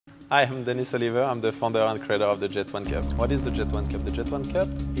Hi, I'm Denis Oliver. I'm the founder and creator of the Jet 1 Cup. What is the Jet 1 Cup? The Jet 1 Cup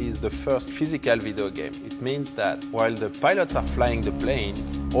is the first physical video game. It means that while the pilots are flying the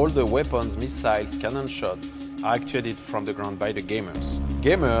planes, all the weapons, missiles, cannon shots are actuated from the ground by the gamers.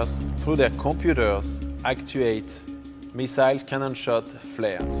 Gamers, through their computers, actuate missiles, cannon shot,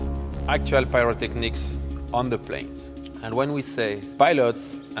 flares, actual pyrotechnics on the planes. And when we say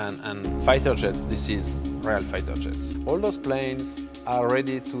pilots and fighter jets, this is real fighter jets. All those planes are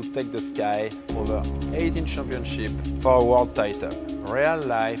ready to take the sky over 18 championships for a world title. Real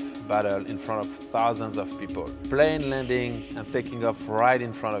life battle in front of thousands of people. Plane landing and taking off right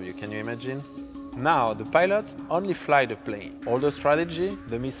in front of you. Can you imagine? Now, the pilots only fly the plane. All the strategy,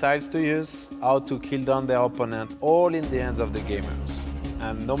 the missiles to use, how to kill down their opponent, all in the hands of the gamers.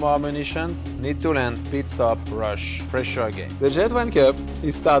 And no more munitions, need to land, pit stop, rush, pressure again. The Jet 1 Cup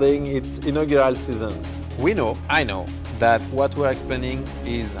is starting its inaugural seasons. I know, that what we're explaining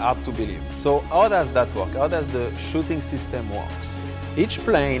is hard to believe. So how does that work? How does the shooting system work? Each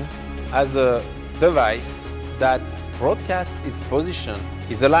plane has a device that broadcasts its position,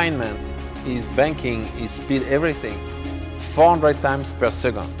 its alignment, its banking, its speed, everything, 400 times per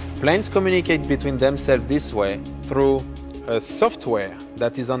second. Planes communicate between themselves this way through a software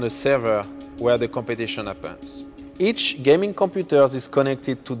that is on a server where the competition happens. Each gaming computer is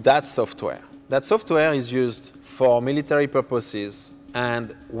connected to that software. That software is used for military purposes,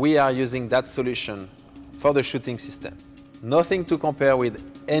 and we are using that solution for the shooting system. Nothing to compare with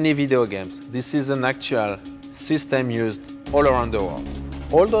any video games. This is an actual system used all around the world.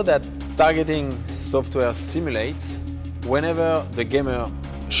 Although that targeting software simulates, whenever the gamer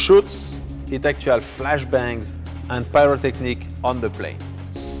shoots, it actually flashbangs and pyrotechnic on the plane.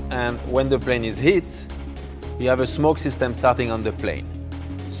 And when the plane is hit, you have a smoke system starting on the plane.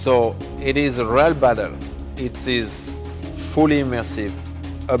 So it is a real battle. It is fully immersive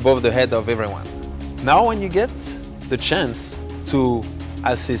above the head of everyone. Now when you get the chance to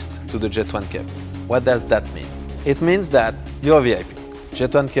assist to the Jet 1 Cup, what does that mean? It means that you're a VIP.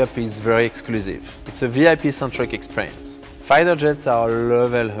 Jet 1 Cup is very exclusive. It's a VIP-centric experience. Fighter jets are a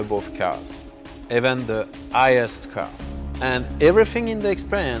level above cars, even the highest cars. And everything in the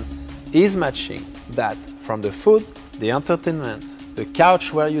experience is matching that, from the food, the entertainment, the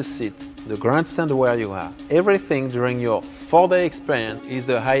couch where you sit, the grandstand where you are. Everything during your 4-day experience is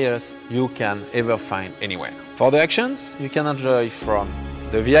the highest you can ever find anywhere. For the actions, you can enjoy from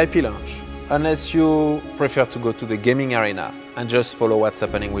the VIP lounge, unless you prefer to go to the gaming arena and just follow what's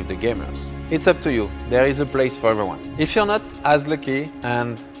happening with the gamers. It's up to you. There is a place for everyone. If you're not as lucky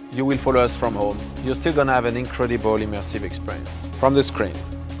and you will follow us from home, you're still gonna have an incredible immersive experience from the screen,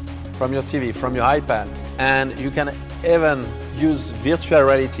 from your TV, from your iPad, and you can even use virtual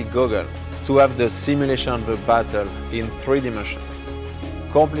reality goggles to have the simulation of the battle in 3 dimensions.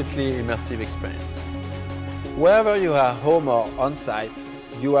 Completely immersive experience. Wherever you are, home or on-site,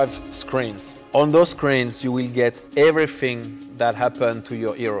 you have screens. On those screens, you will get everything that happened to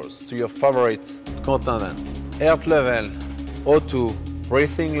your heroes, to your favorite contender. Heart level, O2,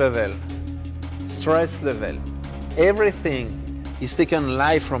 breathing level, stress level. Everything is taken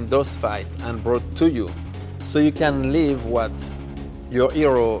live from those fights and brought to you, so you can live what your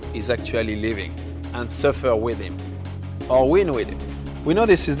hero is actually living and suffer with him or win with him. We know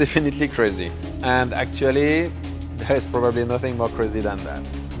this is definitely crazy, and actually there is probably nothing more crazy than that.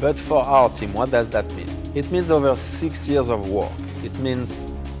 But for our team, what does that mean? It means over 6 years of work. It means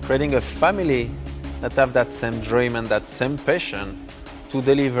creating a family that have that same dream and that same passion to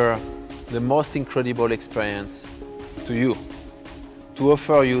deliver the most incredible experience to you, to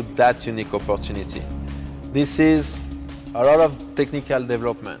offer you that unique opportunity. This is a lot of technical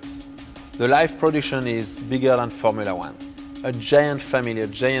developments. The live production is bigger than Formula 1. A giant family, a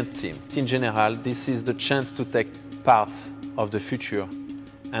giant team. In general, this is the chance to take part of the future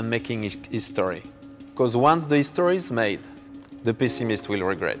and making history. Because once the history is made, the pessimist will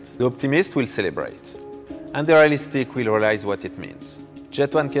regret, the optimist will celebrate, and the realistic will realize what it means.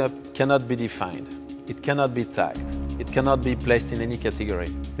 Jet 1 Cup cannot be defined. It cannot be tagged. It cannot be placed in any category.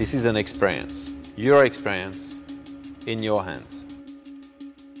 This is an experience. Your experience in your hands.